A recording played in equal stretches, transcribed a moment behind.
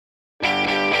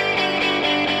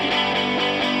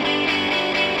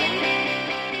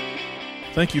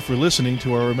Thank you for listening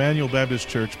to our Emmanuel Baptist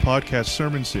Church podcast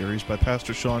sermon series by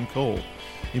Pastor Sean Cole.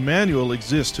 Emmanuel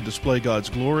exists to display God's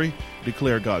glory,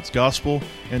 declare God's gospel,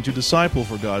 and to disciple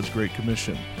for God's Great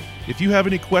Commission. If you have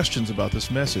any questions about this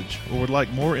message or would like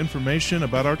more information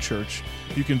about our church,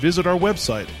 you can visit our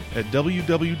website at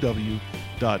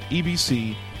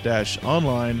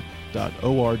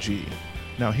www.ebc-online.org.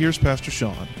 Now here's Pastor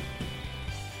Sean.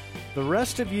 The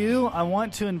rest of you, I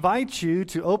want to invite you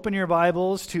to open your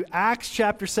Bibles to Acts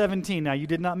chapter 17. Now, you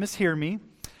did not mishear me.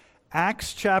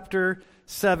 Acts chapter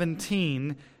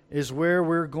 17 is where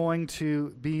we're going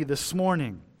to be this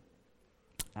morning.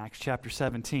 Acts chapter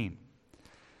 17.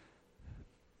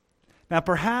 Now,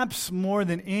 perhaps more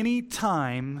than any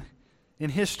time in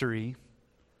history,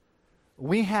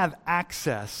 we have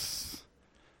access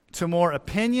to more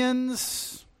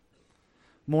opinions,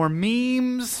 more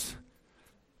memes,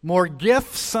 more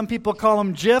GIFs. Some people call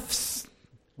them GIFs.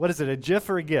 What is it, a GIF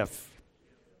or a GIF?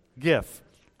 GIF.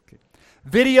 Okay.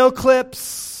 Video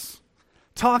clips,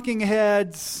 talking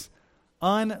heads,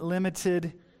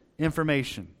 unlimited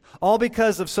information. All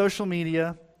because of social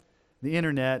media, the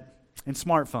internet, and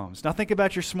smartphones. Now think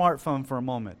about your smartphone for a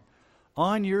moment.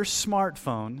 On your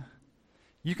smartphone,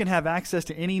 you can have access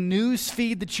to any news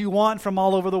feed that you want from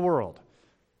all over the world.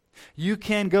 You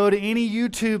can go to any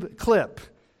YouTube clip.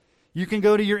 You can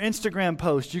go to your Instagram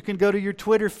post. You can go to your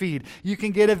Twitter feed. You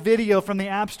can get a video from the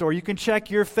App Store. You can check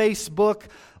your Facebook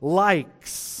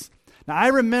likes. Now, I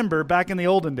remember back in the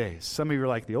olden days. Some of you are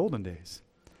like, the olden days?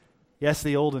 Yes,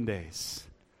 the olden days.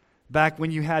 Back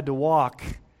when you had to walk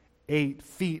 8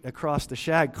 feet across the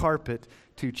shag carpet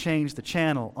to change the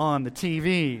channel on the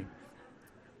TV.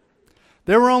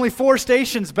 There were only 4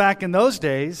 stations back in those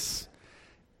days.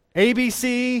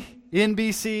 ABC,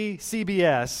 NBC,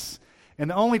 CBS. And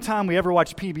the only time we ever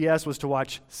watched PBS was to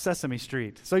watch Sesame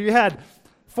Street. So you had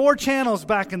 4 channels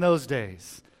back in those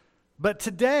days. But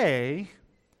today,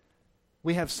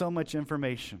 we have so much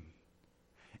information.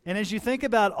 And as you think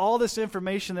about all this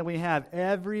information that we have,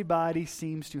 everybody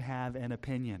seems to have an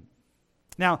opinion.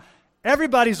 Now,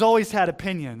 everybody's always had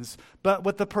opinions, but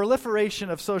with the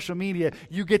proliferation of social media,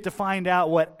 you get to find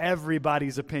out what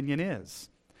everybody's opinion is.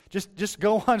 Just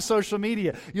go on social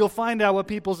media. You'll find out what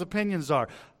people's opinions are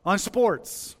on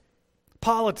sports,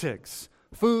 politics,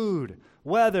 food,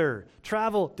 weather,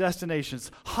 travel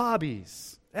destinations,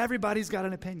 hobbies. Everybody's got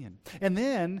an opinion. And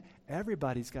then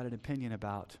everybody's got an opinion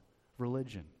about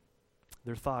religion,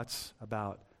 their thoughts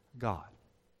about God.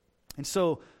 And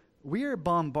so we are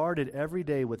bombarded every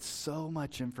day with so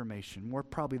much information, more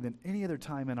probably than any other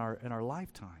time in our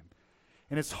lifetime.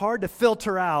 And it's hard to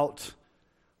filter out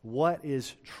what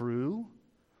is true,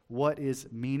 what is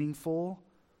meaningful,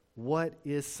 what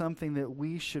is something that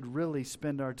we should really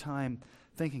spend our time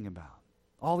thinking about.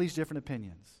 All these different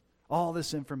opinions, all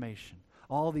this information,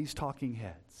 all these talking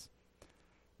heads.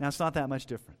 Now, it's not that much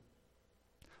different.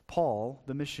 Paul,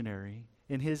 the missionary,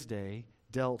 in his day,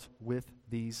 dealt with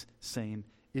these same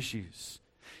issues.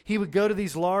 He would go to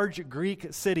these large Greek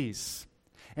cities.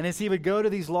 And as he would go to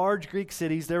these large Greek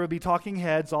cities, there would be talking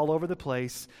heads all over the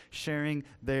place sharing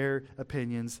their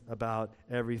opinions about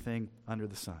everything under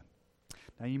the sun.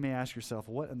 Now you may ask yourself,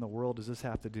 what in the world does this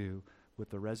have to do with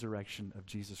the resurrection of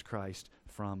Jesus Christ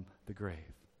from the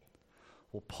grave?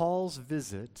 Well, Paul's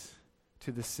visit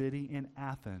to the city in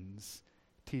Athens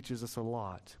teaches us a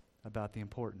lot about the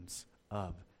importance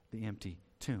of the empty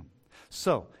tomb.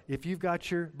 So, if you've got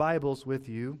your Bibles with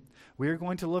you, we're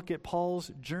going to look at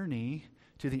Paul's journey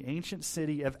to the ancient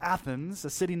city of Athens, a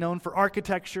city known for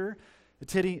architecture,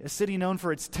 a city known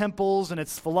for its temples and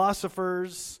its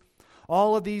philosophers,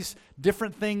 all of these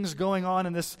different things going on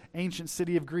in this ancient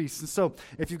city of Greece. And so,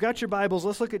 if you've got your Bibles,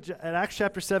 let's look at Acts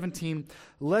chapter 17.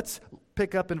 Let's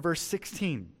pick up in verse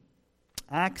 16.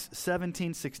 Acts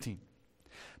 17:16.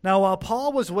 Now, while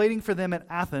Paul was waiting for them at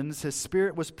Athens, his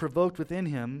spirit was provoked within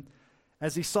him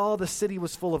as he saw the city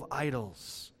was full of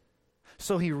idols.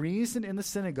 So he reasoned in the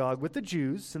synagogue with the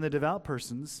Jews and the devout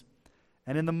persons,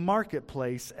 and in the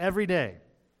marketplace every day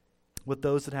with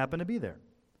those that happened to be there.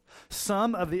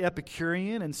 Some of the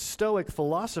Epicurean and Stoic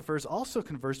philosophers also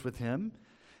conversed with him,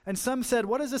 and some said,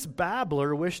 "What does this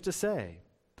babbler wish to say?"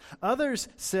 Others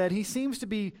said, "He seems to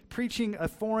be preaching a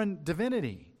foreign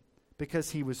divinity,"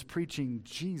 because he was preaching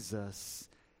Jesus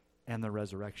and the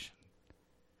resurrection.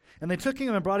 And they took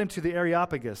him and brought him to the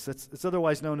Areopagus. It's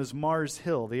otherwise known as Mars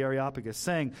Hill, the Areopagus,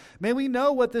 saying, "May we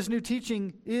know what this new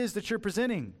teaching is that you're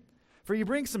presenting? For you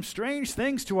bring some strange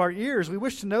things to our ears. We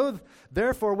wish to know,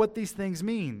 therefore, what these things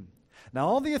mean." Now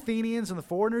all the Athenians and the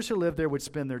foreigners who lived there would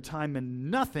spend their time in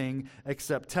nothing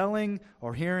except telling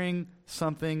or hearing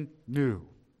something new.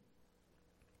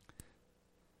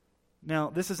 Now,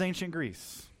 this is ancient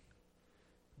Greece.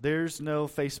 There's no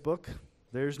Facebook.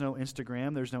 There's no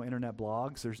Instagram. There's no internet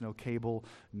blogs. There's no cable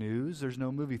news. There's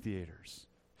no movie theaters.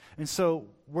 And so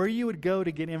where you would go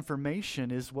to get information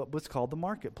is what was called the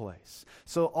marketplace.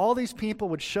 So all these people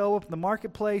would show up in the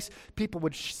marketplace. People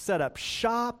would set up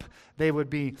shop. They would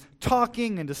be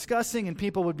talking and discussing, and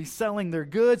people would be selling their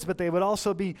goods, but they would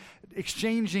also be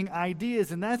exchanging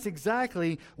ideas. And that's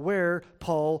exactly where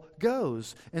Paul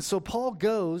goes. And so Paul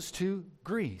goes to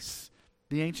Greece,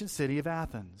 the ancient city of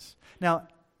Athens. Now,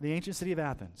 the ancient city of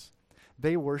Athens,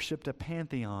 they worshipped a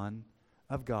pantheon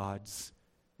of gods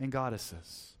and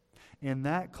goddesses. In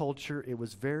that culture, it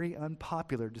was very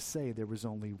unpopular to say there was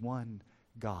only one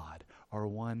God or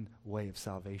one way of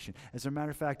salvation. As a matter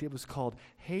of fact, it was called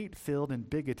hate-filled and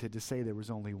bigoted to say there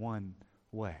was only one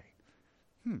way.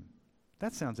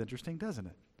 That sounds interesting, doesn't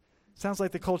it? Sounds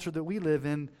like the culture that we live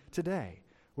in today,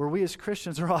 where we as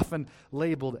Christians are often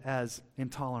labeled as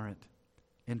intolerant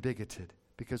and bigoted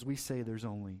because we say there's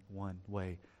only one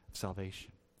way of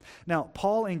salvation. Now,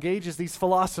 Paul engages these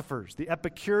philosophers, the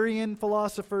Epicurean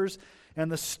philosophers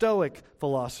and the Stoic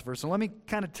philosophers. So let me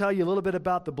kind of tell you a little bit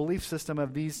about the belief system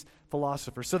of these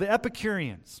philosophers. So the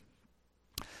Epicureans,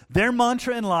 their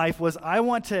mantra in life was, I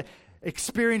want to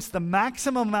experience the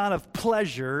maximum amount of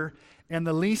pleasure and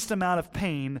the least amount of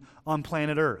pain on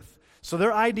planet Earth. So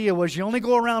their idea was you only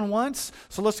go around once,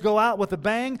 so let's go out with a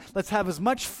bang. Let's have as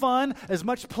much fun, as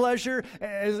much pleasure,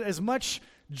 as much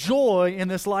joy in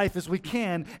this life as we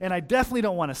can. And I definitely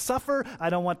don't want to suffer. I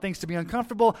don't want things to be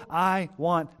uncomfortable. I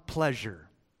want pleasure.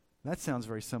 That sounds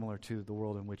very similar to the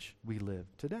world in which we live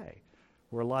today,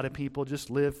 where a lot of people just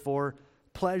live for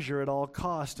pleasure at all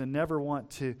costs and never want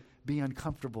to be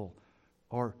uncomfortable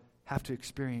or have to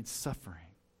experience suffering.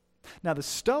 Now, the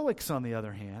Stoics, on the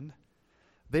other hand,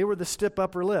 they were the stiff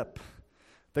upper lip.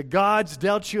 The gods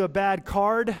dealt you a bad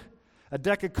card, a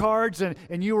deck of cards,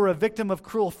 and you were a victim of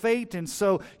cruel fate, and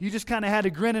so you just kind of had to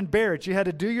grin and bear it. You had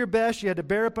to do your best. You had to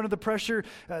bear up under the pressure,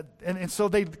 and so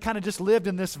they kind of just lived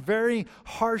in this very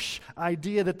harsh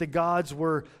idea that the gods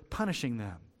were punishing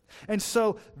them. And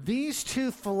so these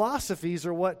two philosophies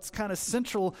are what's kind of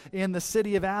central in the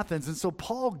city of Athens, and so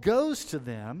Paul goes to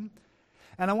them,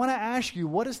 and I want to ask you,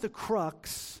 what is the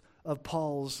crux of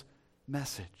Paul's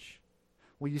message?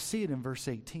 Well, you see it in verse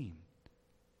 18.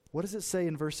 What does it say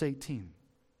in verse 18?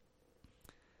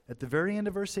 At the very end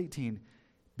of verse 18,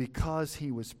 because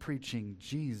he was preaching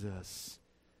Jesus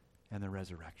and the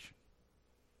resurrection.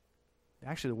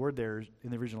 Actually, the word there in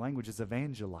the original language is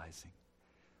evangelizing.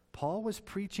 Paul was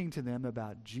preaching to them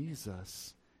about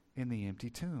Jesus in the empty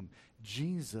tomb,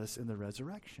 Jesus in the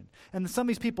resurrection. And some of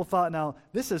these people thought, now,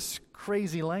 this is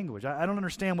crazy language. I don't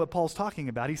understand what Paul's talking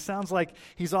about. He sounds like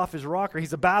he's off his rocker.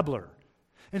 He's a babbler.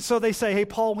 And so they say, hey,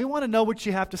 Paul, we want to know what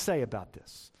you have to say about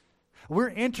this. We're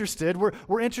interested.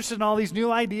 We're interested in all these new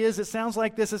ideas. It sounds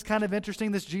like this is kind of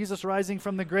interesting, this Jesus rising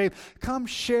from the grave. Come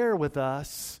share with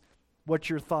us what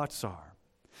your thoughts are.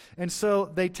 And so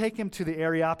they take him to the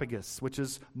Areopagus, which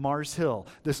is Mars Hill,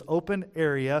 this open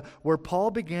area where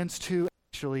Paul begins to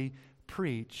actually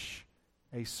preach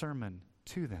a sermon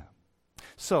to them.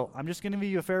 So I'm just going to give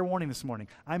you a fair warning this morning.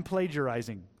 I'm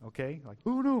plagiarizing, okay? Like,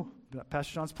 oh no,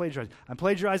 Pastor John's plagiarizing. I'm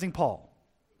plagiarizing Paul,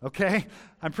 okay?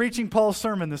 I'm preaching Paul's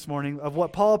sermon this morning of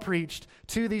what Paul preached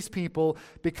to these people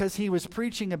because he was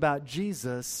preaching about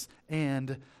Jesus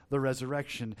and the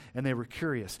resurrection, and they were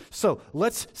curious. So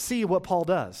let's see what Paul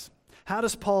does. How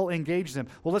does Paul engage them?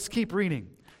 Well, let's keep reading.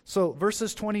 So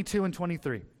verses 22 and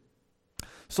 23.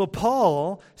 So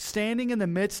Paul, standing in the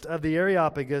midst of the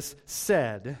Areopagus,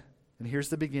 said, and here's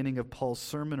the beginning of Paul's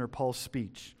sermon or Paul's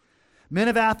speech. Men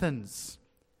of Athens,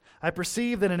 I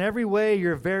perceive that in every way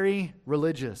you're very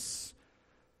religious.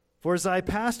 For as I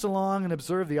passed along and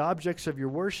observed the objects of your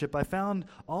worship, I found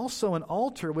also an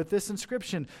altar with this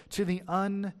inscription, to the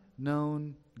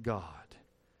unknown God.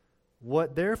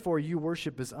 What therefore you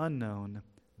worship is unknown,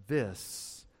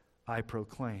 this I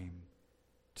proclaim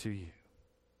to you.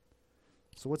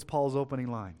 So what's Paul's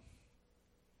opening line?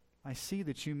 I see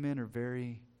that you men are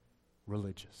very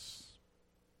religious.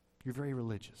 You're very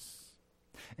religious.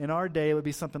 In our day, it would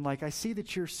be something like, I see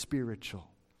that you're spiritual.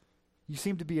 You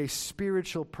seem to be a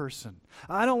spiritual person.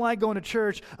 I don't like going to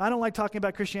church. I don't like talking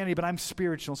about Christianity, but I'm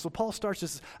spiritual. So Paul starts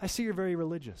this, I see you're very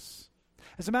religious.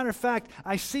 As a matter of fact,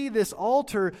 I see this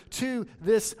altar to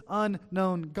this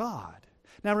unknown God.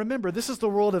 Now remember, this is the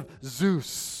world of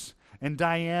Zeus and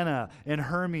Diana and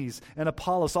Hermes and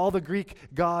Apollos, all the Greek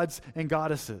gods and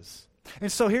goddesses.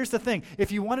 And so here's the thing.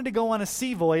 If you wanted to go on a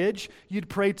sea voyage, you'd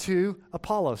pray to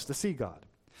Apollos, the sea god.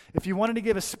 If you wanted to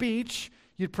give a speech,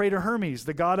 you'd pray to Hermes,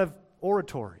 the god of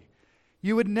oratory.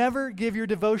 You would never give your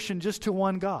devotion just to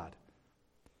one God.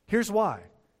 Here's why.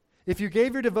 If you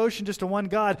gave your devotion just to one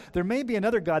God, there may be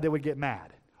another God that would get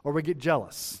mad or would get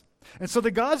jealous. And so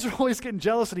the gods are always getting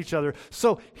jealous at each other.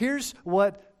 So here's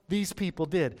what these people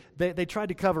did. They tried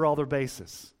to cover all their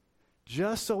bases.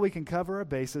 Just so we can cover our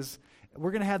bases,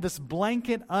 we're going to have this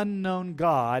blanket unknown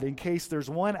God in case there's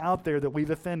one out there that we've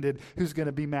offended who's going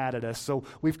to be mad at us. So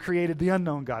we've created the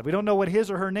unknown God. We don't know what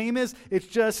his or her name is. It's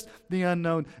just the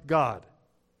unknown God.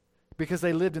 Because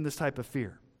they lived in this type of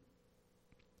fear.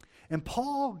 And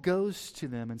Paul goes to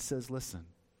them and says, listen,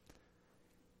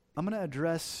 I'm going to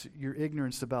address your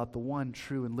ignorance about the one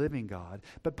true and living God.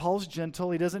 But Paul's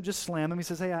gentle. He doesn't just slam them. He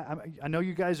says, hey, I know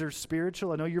you guys are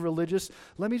spiritual. I know you're religious.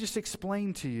 Let me just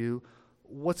explain to you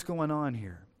what's going on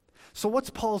here. So what's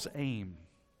Paul's aim?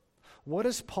 What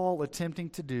is Paul attempting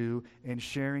to do in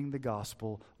sharing the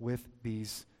gospel with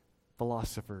these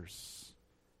philosophers?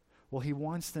 Well, he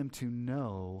wants them to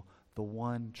know the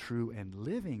one true and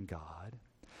living God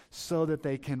so that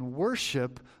they can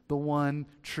worship the one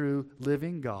true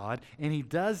living God. And he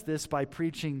does this by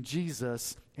preaching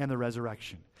Jesus and the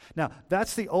resurrection. Now,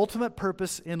 that's the ultimate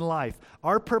purpose in life.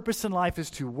 Our purpose in life is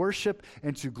to worship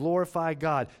and to glorify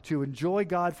God, to enjoy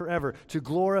God forever, to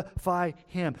glorify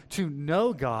Him, to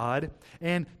know God,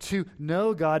 and to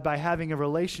know God by having a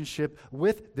relationship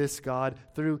with this God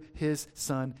through His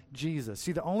Son, Jesus.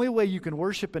 See, the only way you can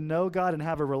worship and know God and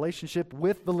have a relationship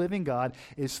with the living God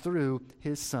is through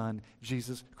His Son,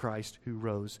 Jesus Christ, who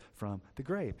rose from the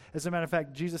grave. As a matter of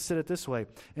fact, Jesus said it this way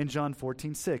in John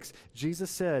 14:6.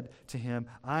 Jesus said to him,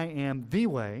 I am the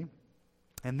way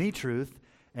and the truth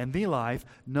and the life.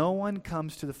 No one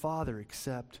comes to the Father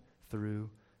except through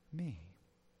me.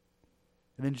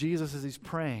 And then Jesus, as he's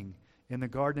praying in the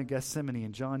Garden of Gethsemane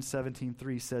in John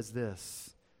 17:3, says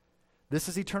this. This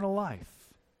is eternal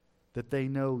life, that they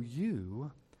know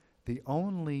you, the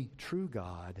only true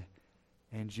God,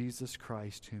 and Jesus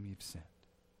Christ whom you've sent.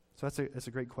 So that's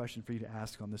a great question for you to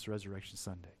ask on this Resurrection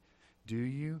Sunday. Do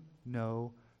you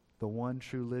know the one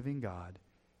true living God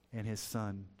and His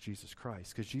Son, Jesus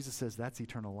Christ? Because Jesus says that's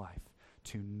eternal life,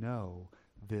 to know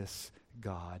this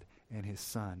God and His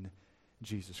Son,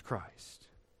 Jesus Christ.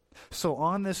 So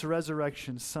on this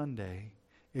Resurrection Sunday,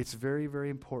 it's very, very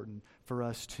important for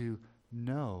us to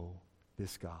know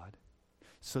this God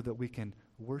so that we can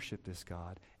worship this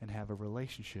God and have a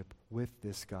relationship with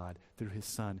this God through His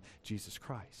Son, Jesus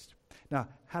Christ. Now,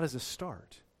 how does this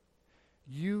start?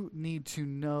 You need to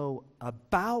know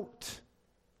about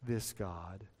this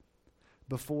God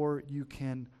before you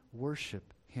can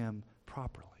worship Him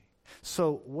properly.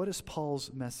 So, what is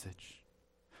Paul's message?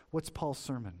 What's Paul's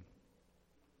sermon?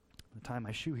 I'm going to tie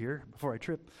my shoe here before I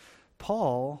trip.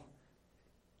 Paul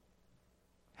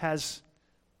has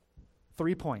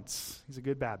 3 points. He's a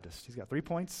good Baptist. He's got 3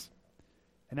 points.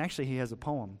 And actually, he has a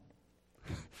poem,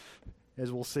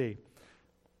 as we'll see.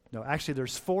 No, actually,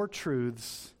 there's 4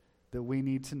 truths that we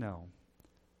need to know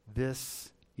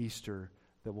this Easter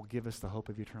that will give us the hope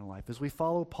of eternal life. As we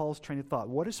follow Paul's train of thought,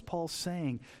 what is Paul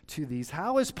saying to these?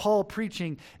 How is Paul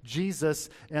preaching Jesus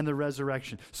and the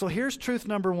resurrection? So here's truth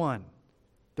number 1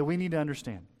 that we need to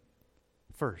understand.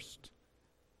 First,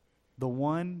 the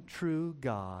one true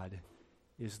God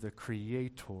is the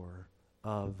creator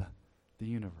of the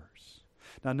universe.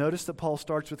 Now notice that Paul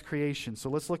starts with creation. So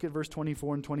let's look at verse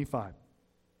 24 and 25.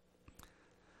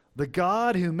 The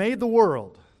God who made the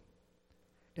world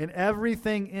and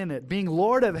everything in it, being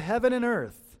Lord of heaven and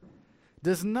earth,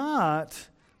 does not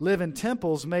live in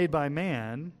temples made by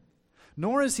man,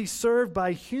 nor is He served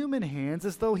by human hands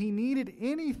as though He needed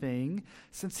anything,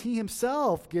 since He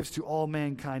Himself gives to all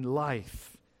mankind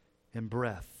life and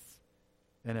breath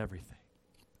and everything.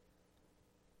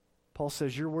 Paul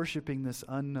says, you're worshiping this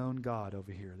unknown God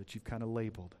over here that you've kind of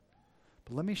labeled.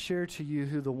 But let me share to you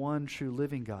who the one true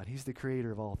living God, He's the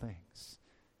creator of all things.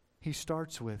 He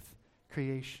starts with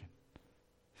creation.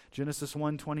 Genesis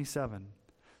 1:27.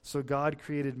 So God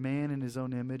created man in His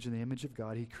own image, in the image of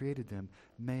God He created them.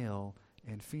 Male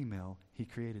and female He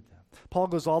created them. Paul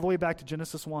goes all the way back to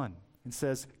Genesis 1 and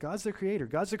says, God's the creator.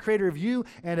 God's the creator of you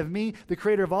and of me, the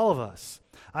creator of all of us.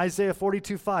 Isaiah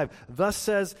 42:5. Thus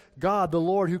says God, the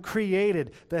Lord, who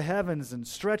created the heavens and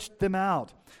stretched them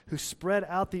out, who spread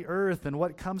out the earth and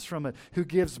what comes from it, who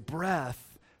gives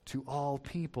breath to all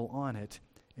people on it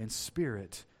and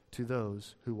spirit to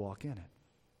those who walk in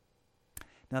it.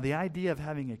 Now, the idea of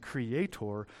having a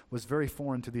creator was very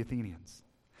foreign to the Athenians,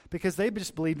 because they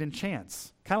just believed in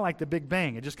chance, kind of like the Big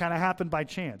Bang. It just kind of happened by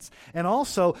chance. And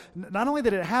also, not only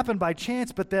that it happened by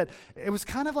chance, but that it was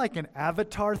kind of like an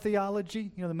Avatar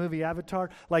theology, the movie Avatar.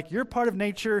 Like you're part of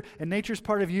nature, and nature's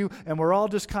part of you, and we're all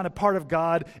just kind of part of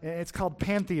God. It's called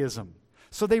pantheism.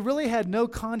 So they really had no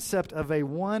concept of a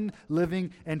one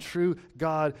living and true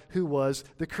God who was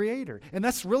the creator. And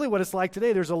that's really what it's like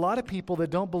today. There's a lot of people that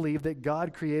don't believe that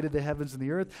God created the heavens and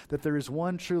the earth, that there is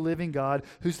one true living God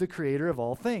who's the creator of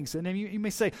all things. And then you may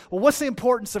say, well, what's the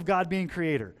importance of God being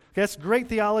creator? Okay, that's great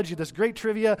theology. That's great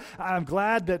trivia. I'm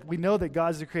glad that we know that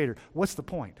God's the creator. What's the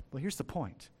point? Well, here's the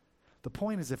point. The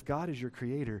point is if God is your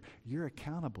creator, you're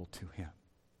accountable to him.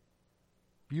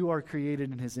 You are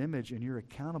created in his image, and you're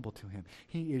accountable to him.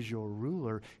 He is your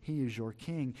ruler. He is your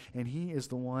king, and he is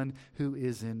the one who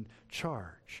is in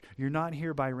charge. You're not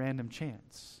here by random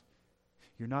chance.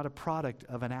 You're not a product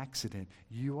of an accident.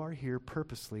 You are here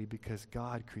purposely because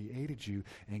God created you,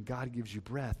 and God gives you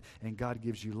breath, and God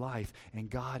gives you life, and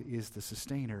God is the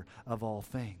sustainer of all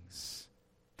things.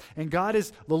 And God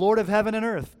is the Lord of heaven and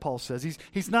earth, Paul says.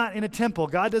 He's not in a temple.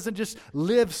 God doesn't just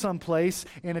live someplace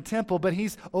in a temple, but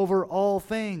he's over all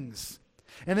things.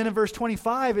 And then in verse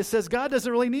 25, it says God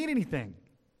doesn't really need anything.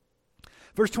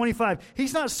 Verse 25,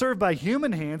 he's not served by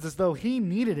human hands as though he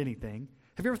needed anything.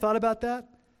 Have you ever thought about that?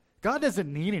 God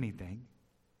doesn't need anything.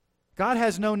 God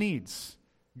has no needs.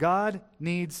 God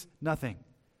needs nothing.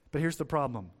 But here's the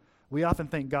problem. We often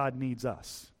think God needs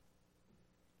us.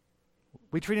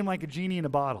 We treat him like a genie in a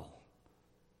bottle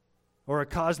or a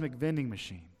cosmic vending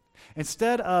machine.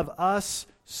 Instead of us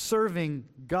serving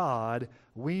God,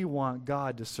 we want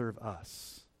God to serve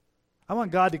us. I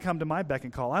want God to come to my beck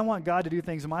and call. I want God to do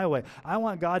things my way. I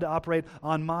want God to operate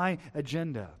on my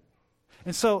agenda.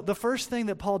 And so the first thing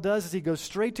that Paul does is he goes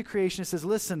straight to creation and says,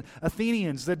 listen,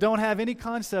 Athenians that don't have any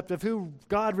concept of who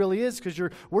God really is because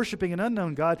you're worshiping an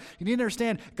unknown God, you need to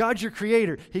understand God's your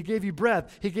creator. He gave you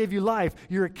breath. He gave you life.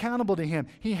 You're accountable to him.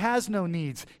 He has no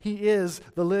needs. He is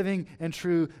the living and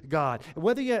true God.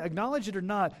 Whether you acknowledge it or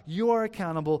not, you are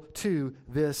accountable to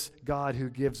this God who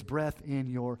gives breath in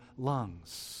your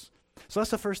lungs. So that's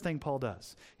the first thing Paul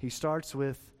does. He starts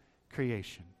with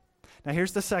creation. Now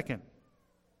here's the second.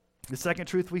 The second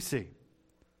truth we see.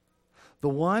 The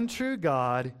one true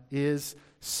God is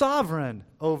sovereign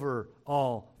over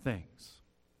all things.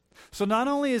 So not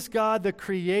only is God the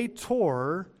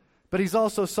creator, but he's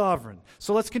also sovereign.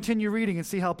 So let's continue reading and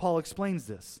see how Paul explains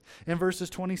this in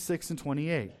verses 26 and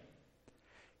 28.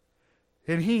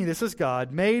 And he, this is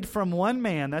God, made from one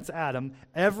man, that's Adam,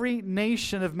 every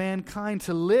nation of mankind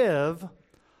to live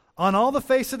on all the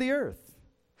face of the earth,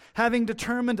 having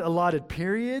determined allotted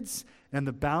periods and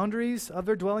the boundaries of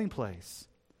their dwelling place,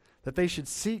 that they should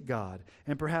seek God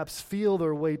and perhaps feel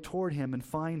their way toward him and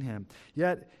find him.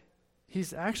 Yet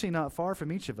he's actually not far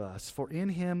from each of us, for in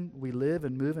him we live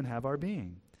and move and have our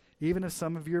being, even as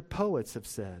some of your poets have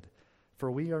said,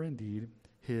 for we are indeed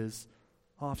his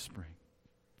offspring.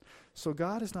 So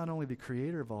God is not only the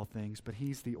creator of all things, but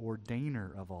he's the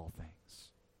ordainer of all things.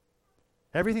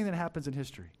 Everything that happens in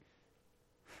history.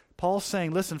 Paul's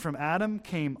saying, listen, from Adam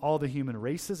came all the human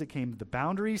races. It came the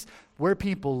boundaries, where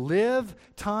people live,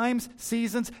 times,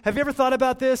 seasons. Have you ever thought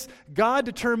about this? God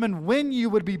determined when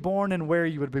you would be born and where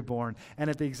you would be born,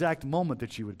 and at the exact moment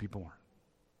that you would be born.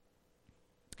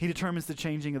 He determines the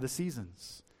changing of the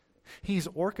seasons. He's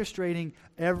orchestrating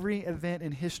every event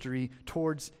in history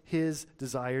towards his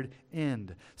desired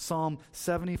end. Psalm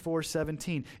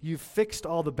 74:17. You've fixed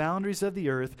all the boundaries of the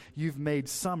earth. You've made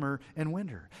summer and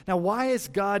winter. Now, why is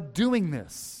God doing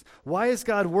this? Why is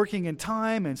God working in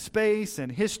time and space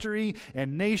and history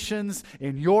and nations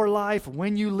in your life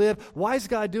when you live? Why is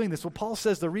God doing this? Well, Paul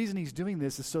says the reason he's doing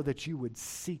this is so that you would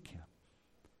seek him.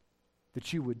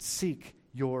 That you would seek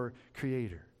your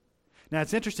Creator. Now,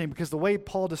 it's interesting because the way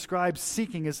Paul describes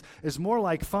seeking is more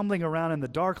like fumbling around in the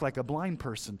dark like a blind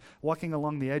person, walking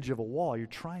along the edge of a wall. You're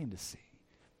trying to see.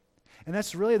 And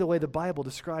that's really the way the Bible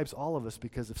describes all of us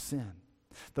because of sin.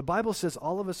 The Bible says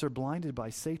all of us are blinded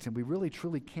by Satan. We really,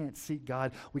 truly can't seek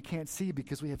God. We can't see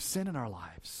because we have sin in our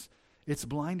lives. It's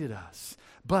blinded us.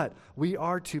 But we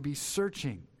are to be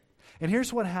searching. And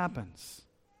here's what happens.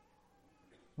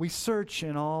 We search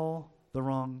in all the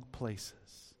wrong places.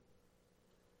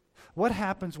 What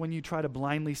happens when you try to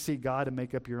blindly seek God and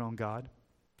make up your own God?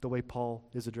 The way Paul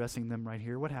is addressing them right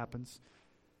here. What happens?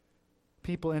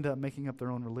 People end up making up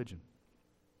their own religion.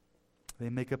 They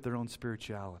make up their own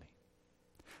spirituality.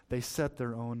 They set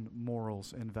their own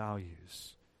morals and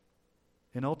values.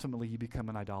 And ultimately you become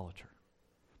an idolater.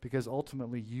 Because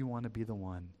ultimately you want to be the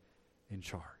one in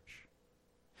charge.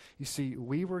 You see,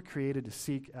 we were created to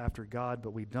seek after God,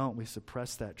 but we don't. We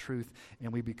suppress that truth,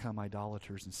 and we become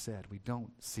idolaters instead. We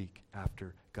don't seek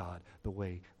after God the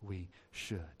way we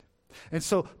should. And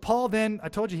so Paul then, I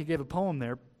told you he gave a poem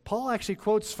there. Paul actually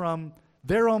quotes from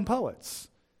their own poets,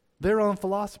 their own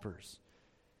philosophers.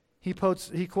 He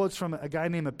quotes from a guy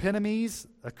named Epimenides,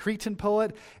 a Cretan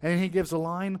poet, and he gives a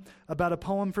line about a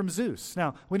poem from Zeus.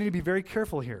 Now, we need to be very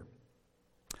careful here.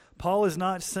 Paul is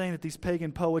not saying that these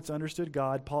pagan poets understood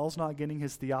God. Paul's not getting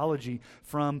his theology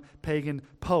from pagan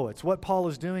poets. What Paul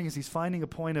is doing is he's finding a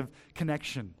point of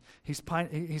connection. He's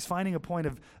finding a point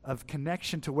of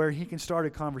connection to where he can start a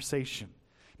conversation.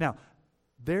 Now,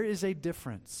 there is a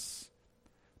difference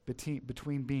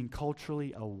between being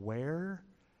culturally aware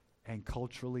and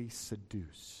culturally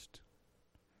seduced.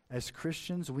 As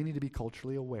Christians, we need to be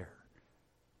culturally aware.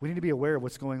 We need to be aware of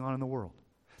what's going on in the world.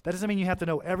 That doesn't mean you have to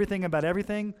know everything about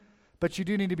everything, but you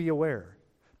do need to be aware.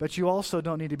 But you also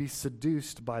don't need to be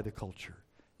seduced by the culture.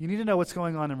 You need to know what's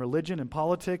going on in religion and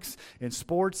politics, in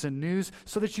sports and news,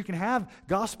 so that you can have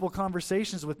gospel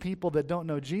conversations with people that don't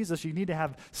know Jesus. You need to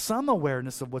have some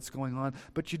awareness of what's going on,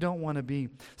 but you don't want to be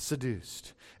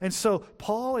seduced. And so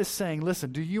Paul is saying,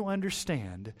 listen, do you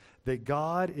understand that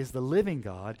God is the living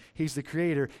God? He's the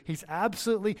creator. He's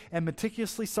absolutely and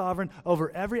meticulously sovereign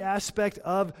over every aspect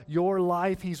of your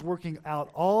life. He's working out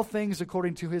all things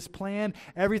according to his plan.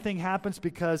 Everything happens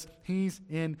because he's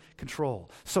in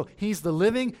control. So he's the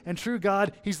living and true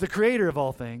God. He's the creator of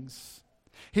all things.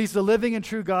 He's the living and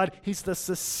true God. He's the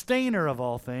sustainer of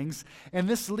all things. And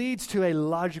this leads to a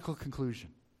logical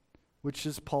conclusion, which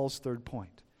is Paul's third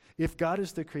point. If God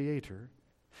is the creator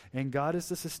and God is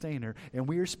the sustainer, and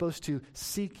we are supposed to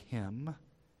seek him,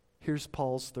 here's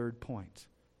Paul's third point.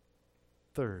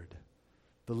 Third,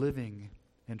 the living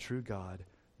and true God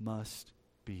must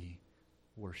be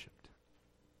worshiped.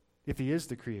 If he is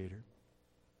the creator,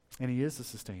 and he is the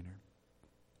sustainer,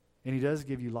 and he does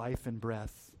give you life and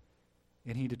breath,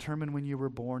 and he determined when you were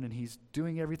born, and he's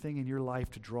doing everything in your life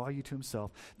to draw you to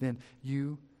himself, then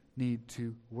you need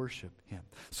to worship him.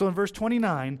 So in verse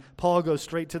 29, Paul goes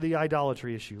straight to the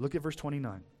idolatry issue. Look at verse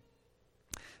 29.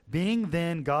 Being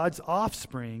then God's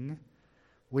offspring,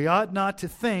 we ought not to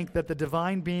think that the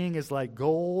divine being is like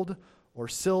gold or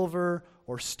silver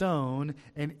or stone,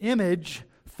 an image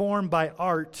formed by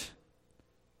art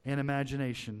and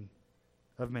imagination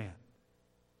of man.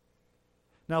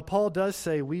 Now, Paul does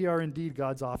say we are indeed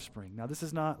God's offspring. Now, this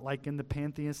is not like in the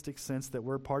pantheistic sense that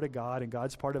we're part of God and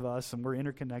God's part of us and we're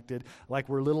interconnected like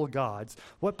we're little gods.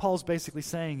 What Paul's basically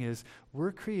saying is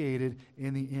we're created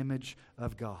in the image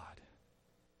of God.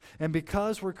 And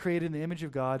because we're created in the image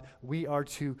of God, we are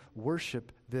to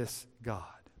worship this God.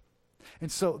 And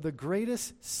so the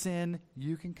greatest sin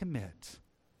you can commit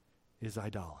is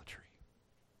idolatry.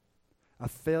 A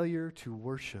failure to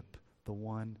worship the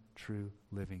one true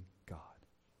living God.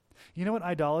 You know what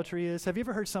idolatry is? Have you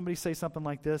ever heard somebody say something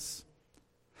like this?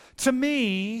 To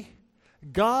me,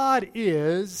 God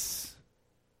is ...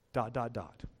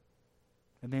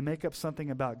 And they make up something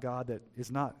about God that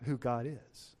is not who God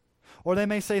is. Or they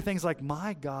may say things like,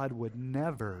 my God would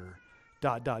never ...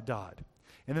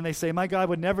 And then they say, my God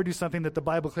would never do something that the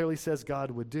Bible clearly says God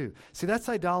would do. See, that's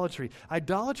idolatry.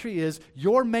 Idolatry is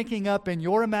you're making up in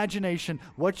your imagination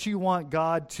what you want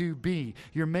God to be.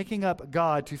 You're making up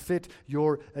God to fit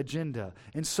your agenda.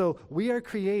 And so we are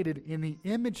created in the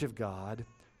image of God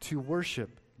to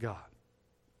worship God.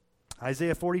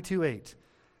 Isaiah 42:8.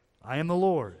 I am the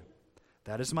Lord.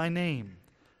 That is my name.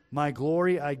 My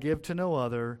glory I give to no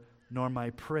other, nor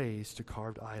my praise to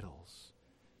carved idols.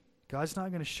 God's not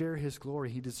going to share his glory.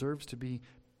 He deserves to be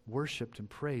worshiped and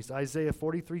praised. Isaiah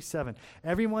 43:7.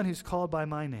 Everyone who's called by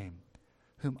my name,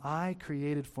 whom I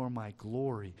created for my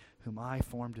glory, whom I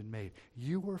formed and made.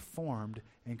 You were formed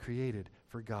and created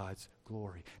for God's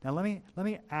glory. Now let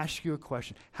me ask you a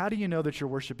question. How do you know that you're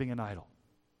worshiping an idol?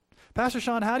 Pastor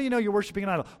Sean, how do you know you're worshiping an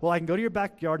idol? Well, I can go to your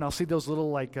backyard and I'll see those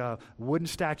little wooden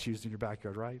statues in your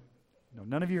backyard, right? No,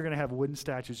 none of you are going to have wooden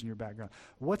statues in your background.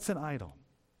 What's an idol?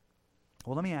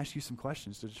 Well, let me ask you some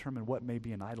questions to determine what may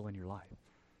be an idol in your life.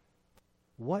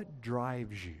 What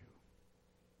drives you?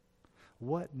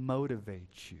 What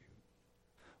motivates you?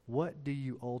 What do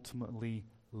you ultimately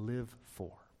live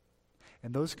for?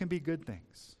 And those can be good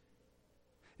things.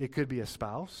 It could be a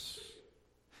spouse.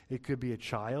 It could be a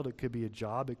child. It could be a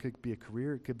job. It could be a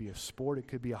career. It could be a sport. It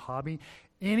could be a hobby.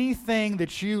 Anything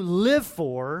that you live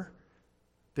for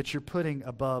that you're putting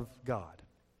above God.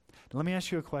 Now, let me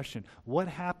ask you a question. What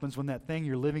happens when that thing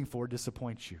you're living for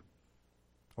disappoints you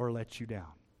or lets you down?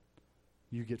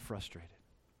 You get frustrated.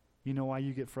 You know why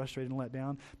you get frustrated and let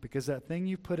down? Because that thing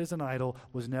you put as an idol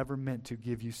was never meant to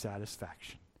give you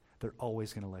satisfaction. they're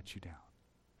always going to let you down.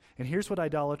 And here's what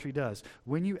idolatry does.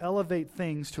 When you elevate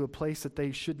things to a place that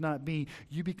they should not be,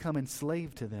 you become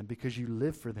enslaved to them because you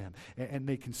live for them and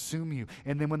they consume you.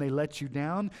 And then when they let you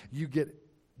down, you get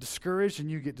discouraged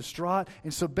and you get distraught.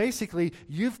 And so basically,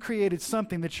 you've created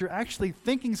something that you're actually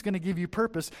thinking is going to give you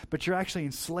purpose, but you're actually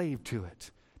enslaved to it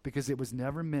because it was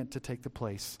never meant to take the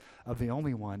place of the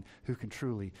only one who can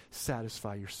truly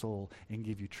satisfy your soul and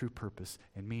give you true purpose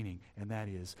and meaning, and that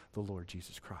is the Lord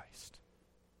Jesus Christ.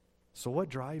 So what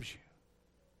drives you?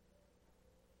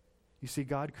 You see,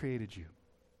 God created you.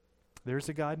 There's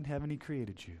a God in heaven. He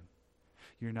created you.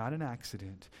 You're not an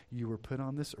accident. You were put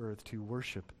on this earth to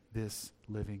worship this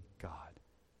living God.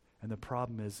 And the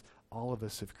problem is all of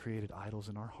us have created idols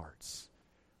in our hearts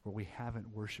where we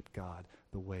haven't worshiped God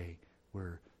the way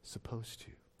we're supposed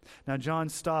to. Now, John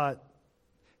Stott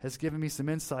has given me some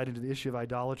insight into the issue of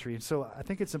idolatry, and so I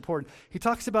think it's important. He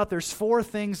talks about there's 4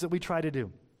 things that we try to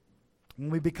do when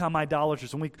we become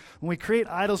idolaters, when we create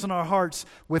idols in our hearts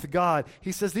with God.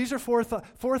 He says these are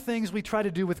four things we try to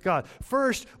do with God.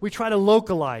 First, we try to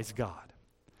localize God.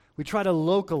 We try to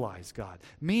localize God,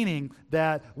 meaning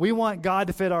that we want God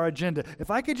to fit our agenda. If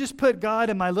I could just put God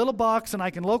in my little box and I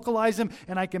can localize him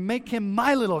and I can make him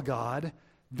my little God,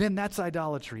 then that's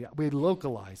idolatry. We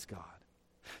localize God.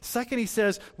 Second, he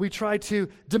says we try to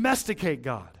domesticate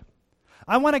God.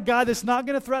 I want a God that's not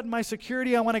going to threaten my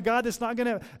security. I want a God that's not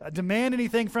going to demand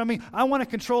anything from me. I want to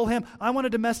control him. I want to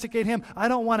domesticate him. I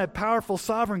don't want a powerful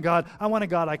sovereign God. I want a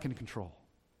God I can control.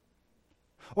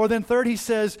 Or then third, he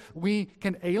says we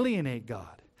can alienate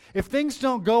God. If things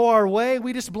don't go our way,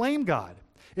 we just blame God.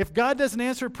 If God doesn't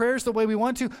answer prayers the way we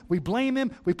want to, we blame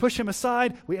him, we push him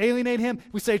aside, we alienate him,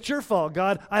 we say, it's your fault,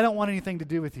 God, I don't want anything to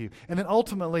do with you. And then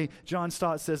ultimately, John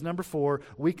Stott says, number 4,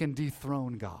 we can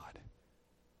dethrone God.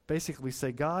 Basically, we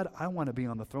say, God, I want to be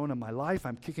on the throne of my life.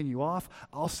 I'm kicking you off.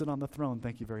 I'll sit on the throne.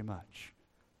 Thank you very much.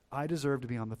 I deserve to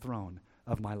be on the throne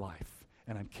of my life,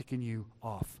 and I'm kicking you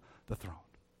off the throne.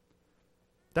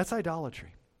 That's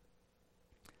idolatry.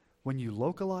 When you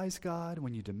localize God,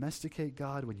 when you domesticate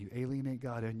God, when you alienate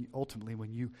God, and ultimately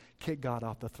when you kick God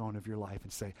off the throne of your life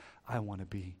and say, I want to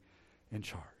be in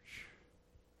charge.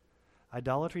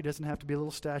 Idolatry doesn't have to be a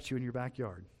little statue in your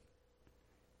backyard.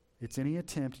 It's any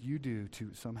attempt you do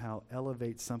to somehow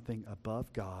elevate something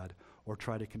above God or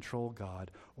try to control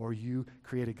God, or you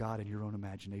create a God in your own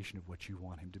imagination of what you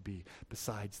want him to be,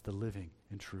 besides the living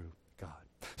and true God.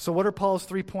 So what are Paul's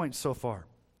 3 points so far?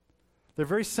 They're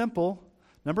very simple.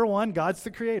 Number 1, God's the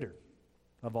creator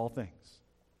of all things.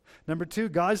 Number 2,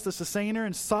 God's the sustainer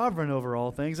and sovereign over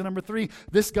all things. And number 3,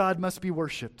 this God must be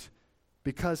worshiped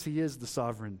because he is the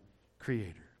sovereign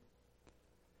creator.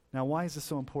 Now, why is this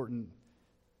so important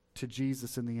to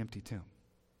Jesus in the empty tomb?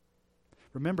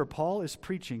 Remember, Paul is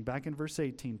preaching, back in verse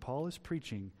 18, Paul is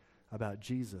preaching about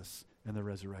Jesus and the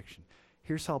resurrection.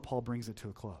 Here's how Paul brings it to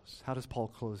a close. How does Paul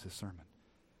close his sermon?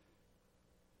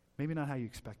 Maybe not how you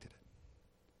expected it.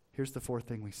 Here's the 4th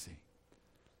thing we see.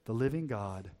 The living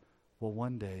God will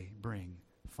one day bring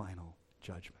final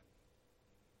judgment.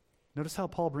 Notice how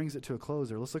Paul brings it to a close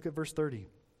there. Let's look at verse 30.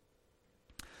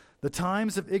 The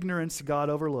times of ignorance God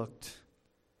overlooked,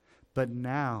 but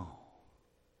now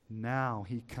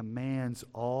he commands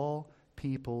all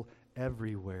people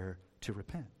everywhere to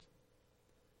repent.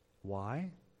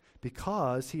 Why?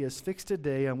 Because he has fixed a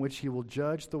day on which he will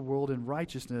judge the world in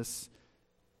righteousness.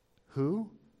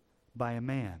 Who? By a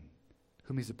man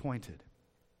whom he's appointed.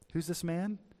 Who's this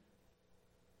man?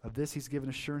 Of this he's given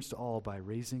assurance to all by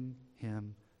raising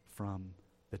him from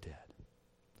the dead.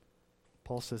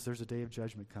 Paul says there's a day of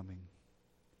judgment coming,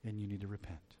 and you need to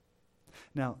repent.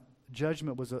 Now,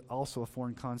 judgment was also a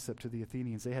foreign concept to the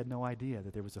Athenians. They had no idea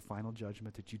that there was a final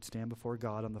judgment, that you'd stand before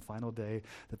God on the final day,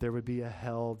 that there would be a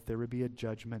hell, that there would be a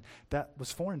judgment. That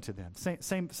was foreign to them.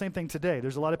 Same thing today.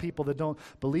 There's a lot of people that don't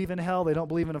believe in hell. They don't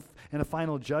believe in a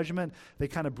final judgment. They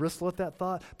kind of bristle at that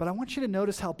thought. But I want you to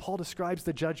notice how Paul describes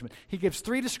the judgment. He gives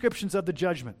 3 descriptions of the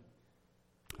judgment.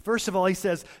 First of all, he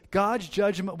says, God's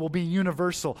judgment will be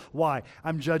universal. Why?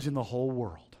 I'm judging the whole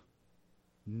world.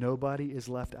 Nobody is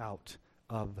left out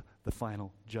of the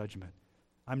final judgment.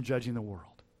 I'm judging the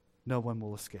world. No one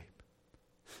will escape.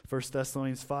 1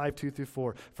 Thessalonians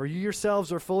 5:2-4. For you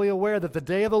yourselves are fully aware that the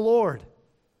day of the Lord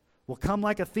will come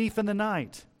like a thief in the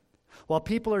night. While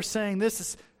people are saying this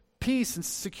is peace and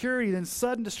security, then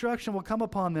sudden destruction will come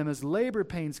upon them as labor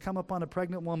pains come upon a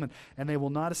pregnant woman, and they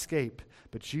will not escape.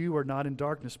 But you are not in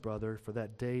darkness, brother, for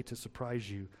that day to surprise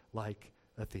you like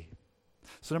a thief.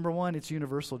 So number 1, it's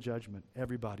universal judgment.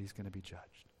 Everybody's going to be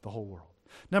judged, the whole world.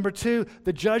 Number 2,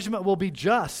 the judgment will be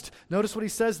just. Notice what he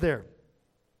says there.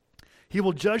 He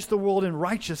will judge the world in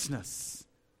righteousness.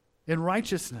 in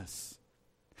righteousness.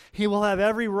 He will have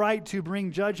every right to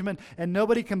bring judgment, and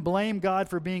nobody can blame God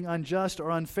for being unjust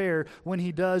or unfair when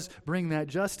He does bring that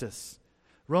justice.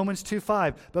 Romans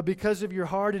 2:5, but because of your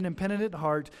hard and impenitent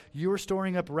heart, you are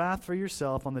storing up wrath for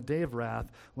yourself on the day of wrath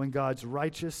when God's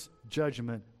righteous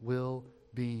judgment will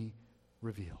be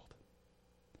revealed.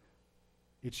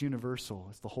 It's universal.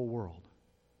 It's the whole world.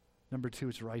 Number 2,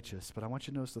 it's righteous. But I want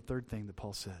you to notice the third thing that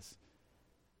Paul says.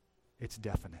 It's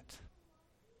definite.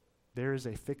 There is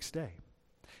a fixed day.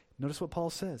 Notice what Paul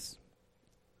says.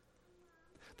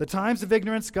 The times of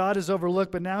ignorance God has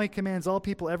overlooked, but now He commands all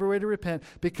people everywhere to repent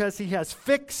because He has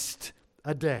fixed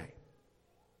a day.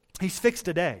 He's fixed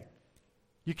a day.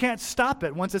 You can't stop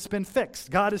it once it's been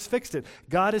fixed. God has fixed it.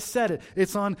 God has set it.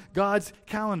 It's on God's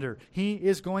calendar. He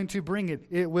is going to bring it.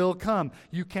 It will come.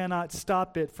 You cannot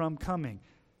stop it from coming.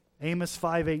 Amos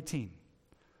 5:18.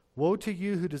 Woe to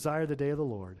you who desire the day of the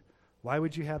Lord. Why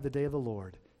would you have the day of the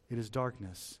Lord? It is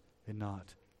darkness and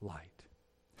not light.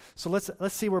 So let's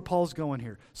see where Paul's going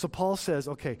here. So Paul says,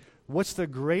 okay, what's the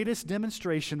greatest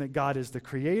demonstration that God is the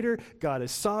creator, God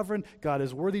is sovereign, God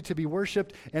is worthy to be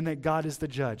worshiped, and that God is the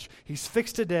judge? He's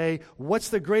fixed a day. What's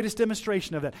the greatest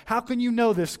demonstration of that? How can you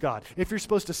know this God? If you're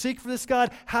supposed to seek for this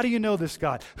God, how do you know this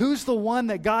God? Who's the one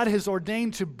that God has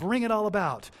ordained to bring it all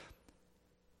about?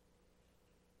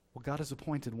 Well, God has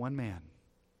appointed one man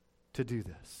to do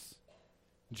this,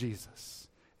 Jesus.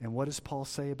 And what does Paul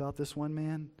say about this one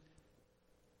man?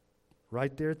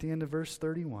 Right there at the end of verse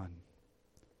 31.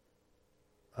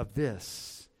 Of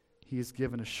this, He has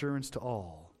given assurance to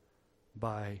all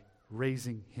by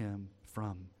raising Him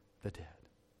from the dead.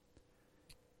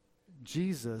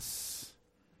 Jesus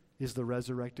is the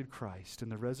resurrected Christ,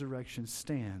 and the resurrection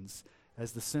stands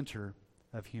as the center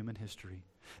of human history.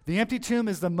 The empty tomb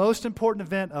is the most important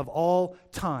event of all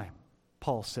time,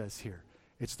 Paul says here.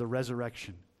 It's the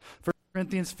resurrection. 1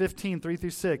 Corinthians 15,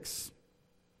 3-6.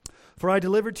 For I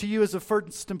delivered to you as of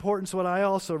first importance what I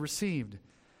also received,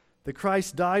 that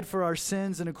Christ died for our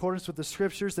sins in accordance with the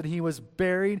Scriptures, that He was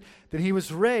buried, that He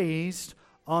was raised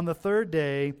on the third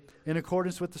day in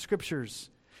accordance with the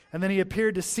Scriptures. And then He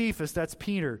appeared to Cephas, that's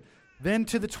Peter, then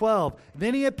to the 12.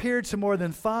 Then He appeared to more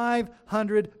than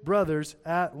 500 brothers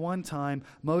at one time,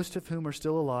 most of whom are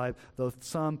still alive, though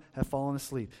some have fallen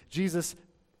asleep. Jesus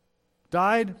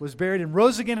died, was buried, and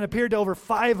rose again and appeared to over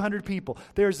 500 people.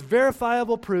 There's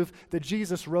verifiable proof that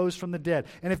Jesus rose from the dead.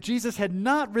 And if Jesus had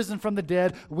not risen from the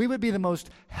dead, we would be the most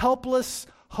helpless,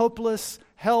 hopeless,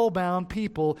 hell-bound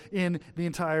people in the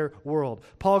entire world.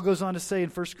 Paul goes on to say in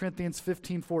 1 Corinthians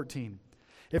 15:14,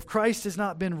 if Christ has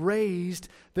not been raised,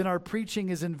 then our preaching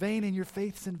is in vain and your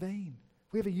faith is in vain.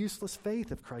 We have a useless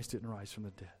faith if Christ didn't rise from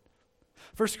the dead.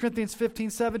 1 Corinthians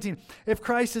 15:17, if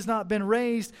Christ has not been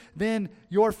raised, then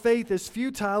your faith is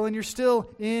futile and you're still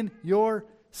in your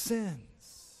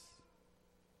sins.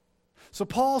 So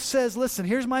Paul says, listen,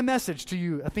 here's my message to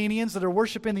you Athenians that are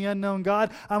worshiping the unknown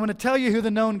God. I'm going to tell you who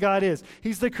the known God is.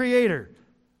 He's the creator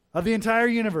of the entire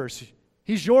universe.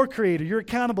 He's your creator. You're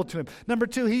accountable to Him. Number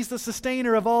 2, He's the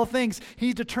sustainer of all things.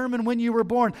 He determined when you were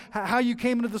born, how you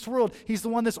came into this world. He's the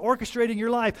one that's orchestrating your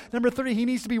life. Number 3, He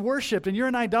needs to be worshipped, and you're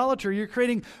an idolater. You're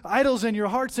creating idols in your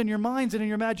hearts and your minds and in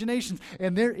your imaginations.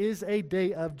 And there is a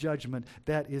day of judgment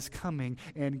that is coming,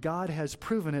 and God has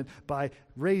proven it by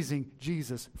raising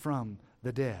Jesus from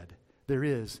the dead. There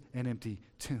is an empty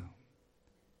tomb.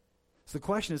 So the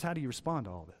question is, how do you respond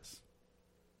to all this?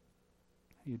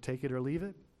 You take it or leave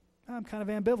it? I'm kind of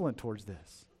ambivalent towards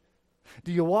this.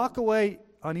 Do you walk away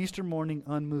on Easter morning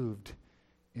unmoved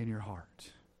in your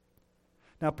heart?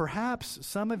 Now, perhaps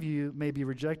some of you may be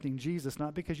rejecting Jesus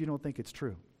not because you don't think it's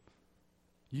true.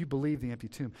 You believe the empty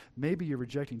tomb. Maybe you're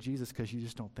rejecting Jesus because you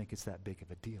just don't think it's that big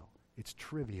of a deal. It's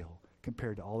trivial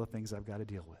compared to all the things I've got to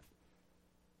deal with.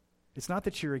 It's not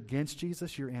that you're against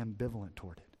Jesus, you're ambivalent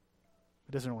toward it.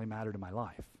 It doesn't really matter to my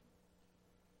life.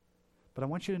 But I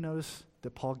want you to notice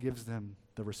that Paul gives them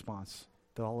the response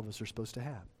that all of us are supposed to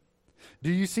have. Do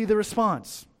you see the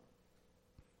response?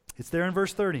 It's there in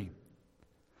verse 30.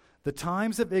 The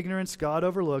times of ignorance God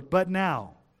overlooked, but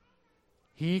now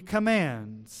He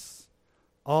commands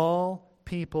all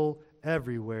people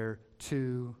everywhere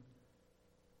to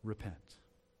repent.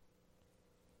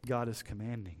 God is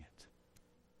commanding it,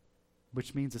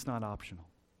 which means it's not optional.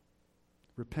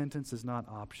 Repentance is not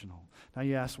optional. Now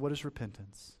you ask, what is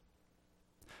repentance?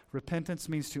 Repentance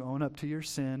means to own up to your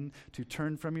sin, to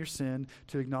turn from your sin,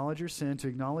 to acknowledge your sin, to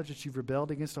acknowledge that you've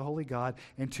rebelled against a holy God,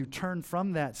 and to turn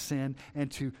from that sin and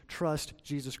to trust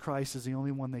Jesus Christ as the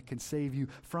only one that can save you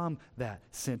from that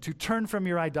sin. To turn from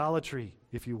your idolatry,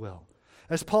 if you will.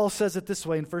 As Paul says it this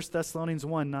way in 1 Thessalonians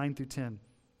 1, 9-10.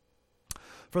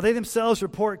 For they themselves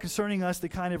report concerning us the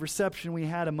kind of reception we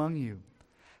had among you,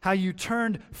 how you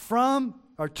turned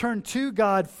to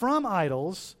God from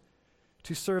idols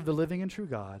to serve the living and true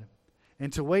God,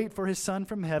 and to wait for his Son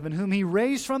from heaven, whom he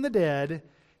raised from the dead,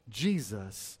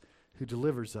 Jesus, who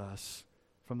delivers us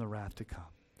from the wrath to come.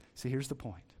 See, here's the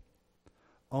point.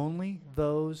 Only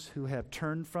those who have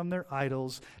turned from their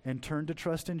idols and turned to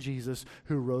trust in Jesus,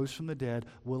 who rose from the dead,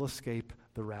 will escape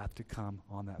the wrath to come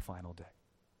on that final day.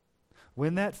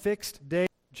 When that fixed day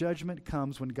judgment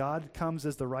comes, when God comes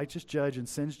as the righteous judge and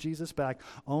sends Jesus back,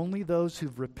 only those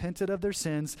who've repented of their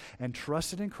sins and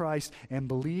trusted in Christ and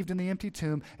believed in the empty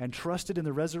tomb and trusted in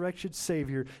the resurrected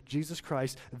Savior, Jesus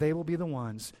Christ, they will be the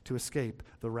ones to escape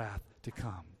the wrath to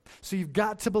come. So you've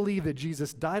got to believe that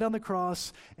Jesus died on the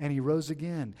cross and he rose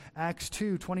again. Acts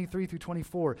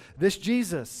 2:23-24. This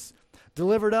Jesus,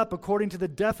 delivered up according to the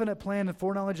definite plan and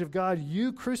foreknowledge of God,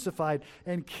 you crucified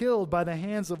and killed by the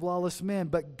hands of lawless men.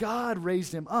 But God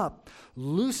raised him up,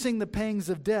 loosing the pangs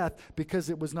of death, because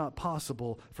it was not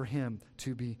possible for him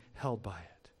to be held by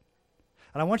it.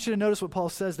 And I want you to notice what Paul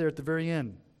says there at the very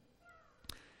end.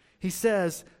 He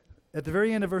says, at the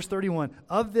very end of verse 31,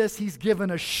 of this he's given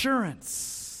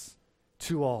assurance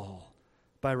to all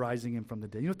by rising him from the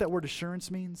dead. You know what that word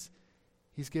assurance means?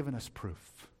 He's given us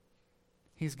proof.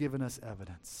 He's given us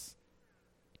evidence.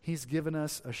 He's given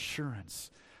us assurance.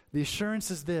 The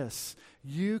assurance is this: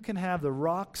 you can have the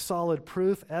rock-solid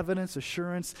proof, evidence,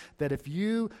 assurance that if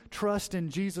you trust in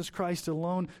Jesus Christ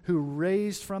alone, who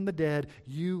raised from the dead,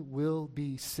 you will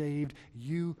be saved,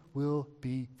 you will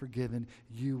be forgiven,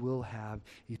 you will have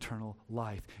eternal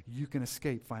life. You can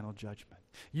escape final judgment.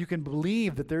 You can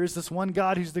believe that there is this one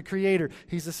God who's the creator,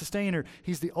 he's the sustainer,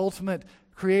 he's the ultimate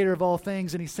creator of all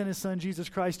things, and he sent his Son Jesus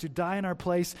Christ to die in our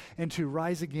place and to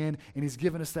rise again, and he's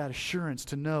given us that assurance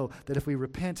to know that if we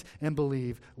repent and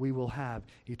believe, we will have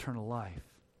eternal life.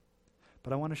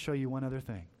 But I want to show you one other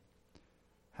thing.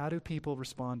 How do people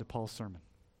respond to Paul's sermon?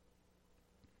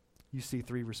 You see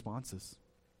 3 responses.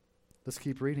 Let's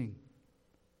keep reading.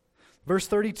 Verse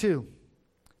 32.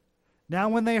 Now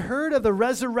when they heard of the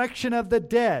resurrection of the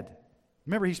dead,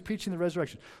 remember he's preaching the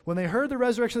resurrection. When they heard the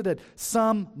resurrection of the dead,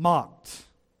 some mocked.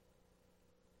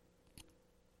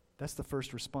 That's the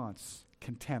first response,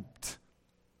 contempt.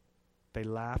 They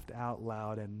laughed out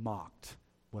loud and mocked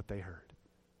what they heard.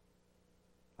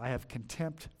 I have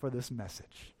contempt for this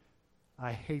message.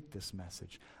 I hate this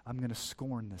message. I'm going to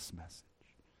scorn this message.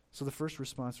 So the first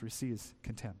response we see is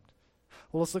contempt.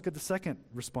 Well, let's look at the second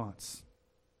response.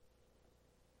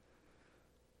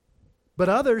 But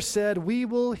others said, we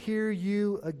will hear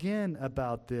you again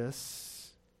about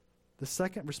this. The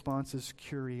second response is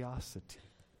curiosity.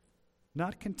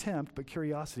 Not contempt, but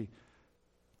curiosity.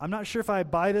 I'm not sure if I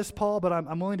buy this, Paul, but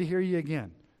I'm willing to hear you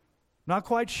again. Not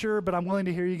quite sure, but I'm willing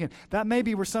to hear you again. That may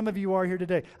be where some of you are here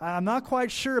today. I'm not quite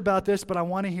sure about this, but I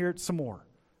want to hear it some more.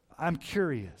 I'm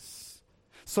curious.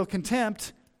 So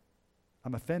contempt,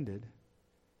 I'm offended.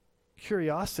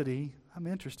 Curiosity, I'm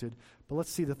interested. But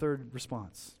let's see the third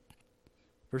response.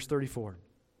 Verse 34.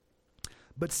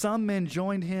 But some men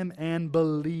joined him and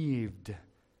believed,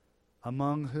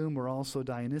 among whom were also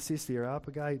Dionysius the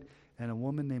Areopagite and a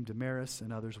woman named Damaris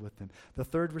and others with them. The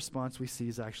third response we see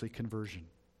is actually conversion.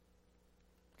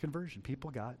 Conversion.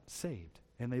 People got saved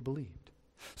and they believed.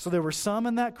 So there were some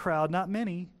in that crowd, not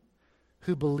many,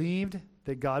 who believed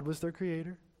that God was their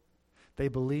creator. They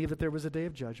believed that there was a day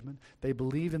of judgment. They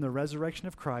believed in the resurrection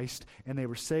of Christ, and they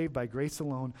were saved by grace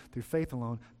alone, through faith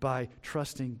alone, by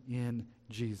trusting in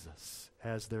Jesus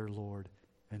as their Lord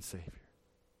and Savior.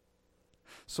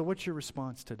 So what's your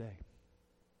response today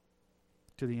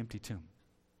to the empty tomb?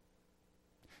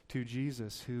 To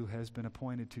Jesus, who has been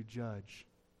appointed to judge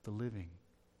the living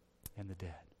and the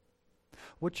dead.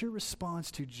 What's your response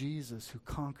to Jesus, who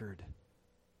conquered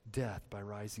death by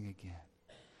rising again?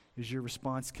 Is your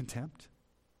response contempt?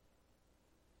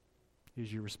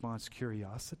 Is your response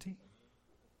curiosity?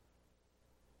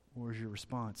 Or is your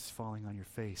response falling on your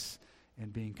face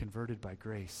and being converted by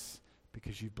grace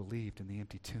because you believed in the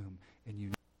empty tomb and you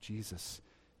know Jesus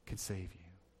can save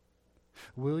you?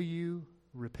 Will you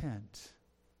repent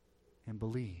and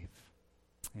believe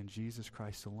in Jesus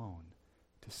Christ alone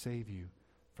to save you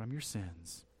from your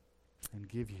sins and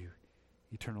give you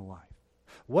eternal life?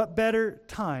 What better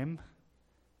time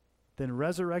than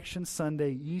Resurrection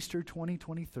Sunday, Easter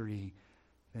 2023,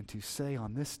 than to say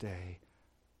on this day,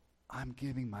 I'm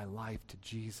giving my life to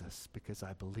Jesus because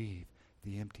I believe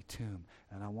the empty tomb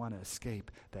and I want to escape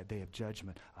that day of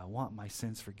judgment. I want my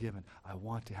sins forgiven. I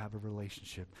want to have a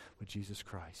relationship with Jesus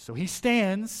Christ. So he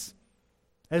stands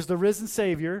as the risen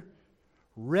Savior,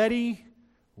 ready,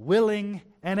 willing,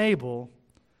 and able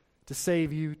to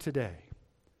save you today.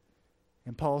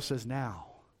 And Paul says now,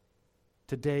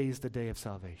 today is the day of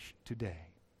salvation. Today.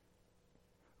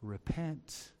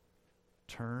 Repent,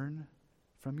 turn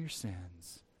from your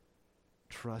sins,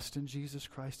 trust in Jesus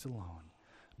Christ alone,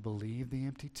 believe the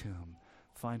empty tomb,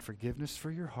 find forgiveness for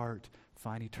your heart,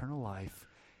 find eternal life,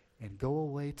 and go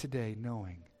away today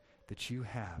knowing that you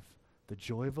have the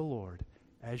joy of the Lord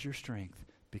as your strength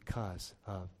because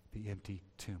of the empty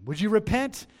tomb. Would you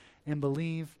repent and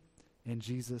believe in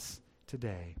Jesus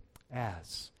today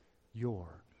as your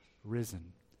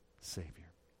risen Savior?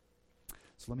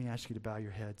 So let me ask you to bow your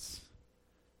heads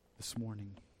this morning.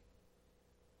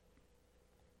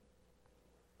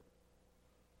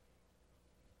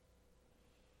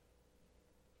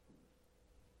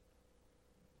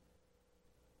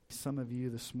 Some of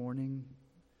you this morning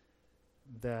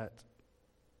that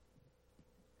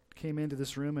came into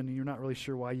this room and you're not really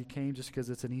sure why you came, just because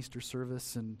it's an Easter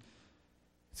service and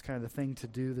it's kind of the thing to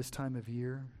do this time of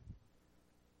year.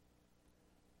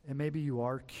 And maybe you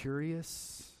are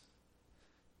curious.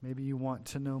 Maybe you want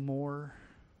to know more.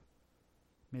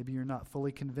 Maybe you're not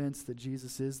fully convinced that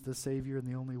Jesus is the Savior and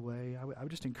the only way. I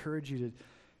would just encourage you to,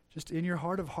 just in your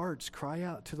heart of hearts, cry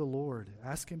out to the Lord.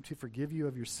 Ask Him to forgive you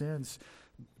of your sins.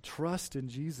 Trust in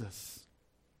Jesus.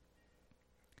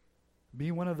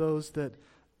 Be one of those that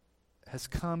has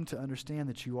come to understand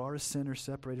that you are a sinner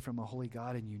separated from a holy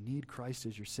God and you need Christ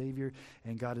as your Savior,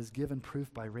 and God has given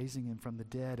proof by raising Him from the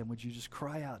dead. And would you just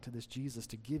cry out to this Jesus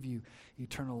to give you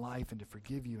eternal life and to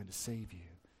forgive you and to save you?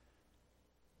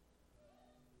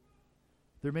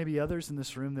 There may be others in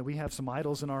this room that we have some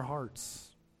idols in our hearts.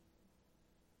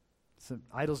 Some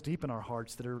idols deep in our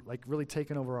hearts that are like really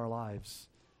taking over our lives.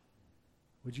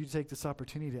 Would you take this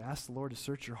opportunity to ask the Lord to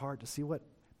search your heart to see what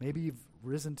maybe you've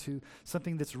risen to,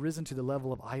 something that's risen to the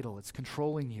level of idol. It's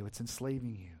controlling you. It's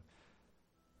enslaving you.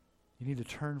 You need to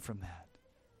turn from that.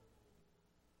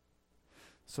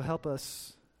 So help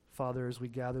us, Father, as we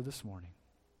gather this morning,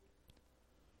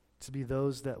 to be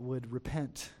those that would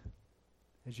repent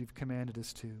as you've commanded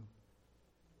us to.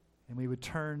 And we would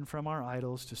turn from our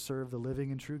idols to serve the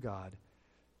living and true God.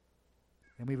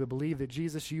 And we would believe that,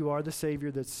 Jesus, you are the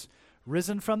Savior that's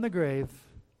risen from the grave,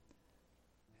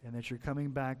 and that you're coming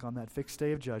back on that fixed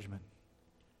day of judgment.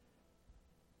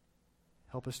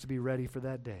 Help us to be ready for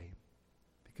that day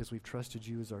because we've trusted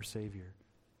you as our Savior.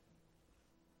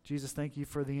 Jesus, thank you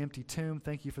for the empty tomb.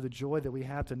 Thank you for the joy that we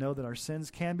have to know that our sins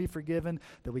can be forgiven,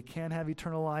 that we can have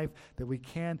eternal life, that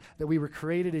we were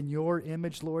created in your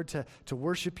image, Lord, to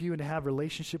worship you and to have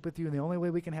relationship with you. And the only way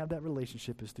we can have that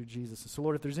relationship is through Jesus. And so,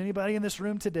 Lord, if there's anybody in this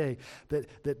room today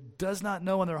that does not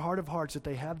know in their heart of hearts that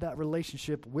they have that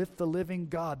relationship with the living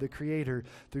God, the Creator,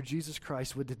 through Jesus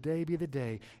Christ, would today be the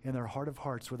day in their heart of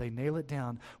hearts where they nail it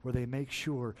down, where they make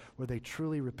sure, where they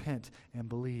truly repent and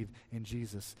believe in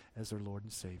Jesus as their Lord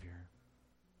and Savior.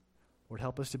 Lord,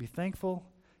 help us to be thankful,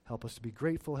 help us to be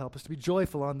grateful, help us to be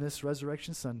joyful on this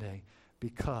Resurrection Sunday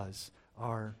because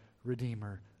our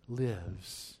Redeemer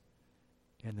lives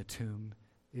and the tomb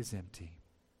is empty.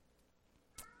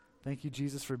 Thank you,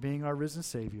 Jesus, for being our risen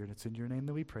Savior, and it's in your name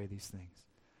that we pray these things.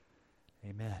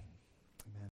 Amen.